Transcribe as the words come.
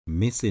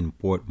Missing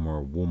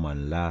Portmore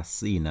woman last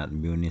seen at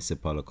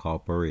Municipal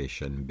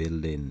Corporation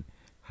building.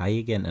 Hi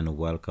again and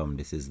welcome.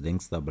 This is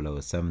Links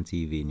 007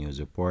 TV News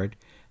Report,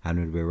 and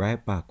we'll be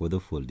right back with the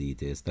full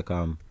details to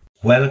come.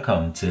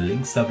 Welcome to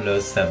Links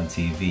 007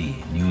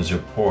 TV News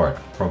Report,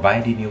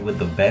 providing you with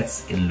the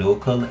best in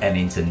local and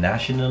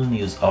international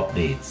news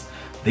updates.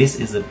 This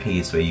is a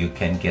place where you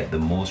can get the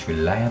most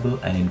reliable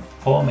and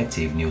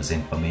informative news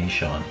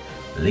information.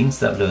 Links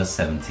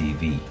 007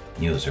 TV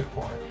News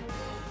Report.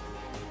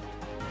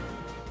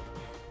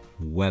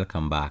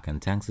 Welcome back and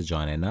thanks for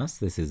joining us.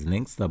 This is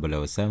Links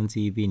 007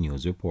 TV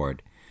News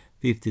Report.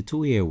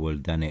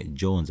 52-year-old Danette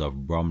Jones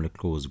of Bromley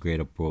Close,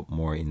 Greater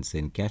Portmore in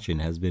St. Catherine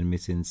has been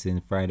missing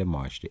since Friday,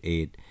 March the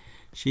 8th.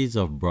 She is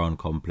of brown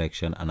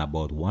complexion and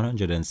about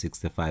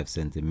 165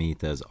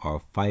 centimeters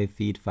or 5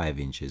 feet 5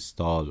 inches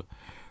tall.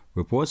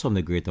 Reports from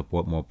the Greater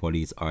Portmore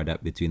Police are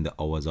that between the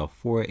hours of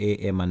 4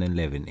 a.m. and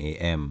 11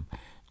 a.m.,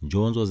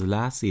 Jones was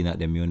last seen at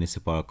the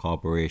Municipal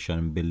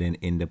Corporation building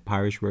in the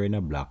parish wearing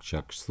a black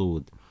check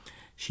suit.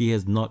 She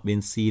has not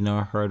been seen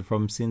or heard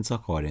from since,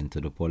 according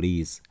to the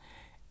police.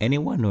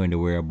 Anyone knowing the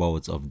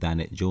whereabouts of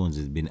Danette Jones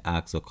has been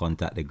asked to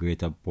contact the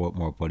Greater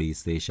Portmore Police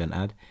Station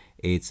at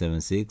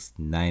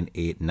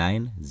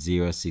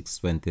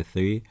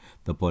 876-989-0623,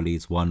 the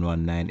Police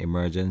 119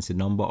 emergency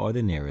number, or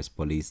the nearest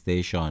police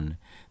station.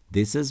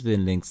 This has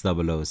been Links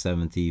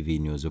 007 TV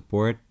News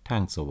Report.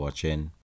 Thanks for watching.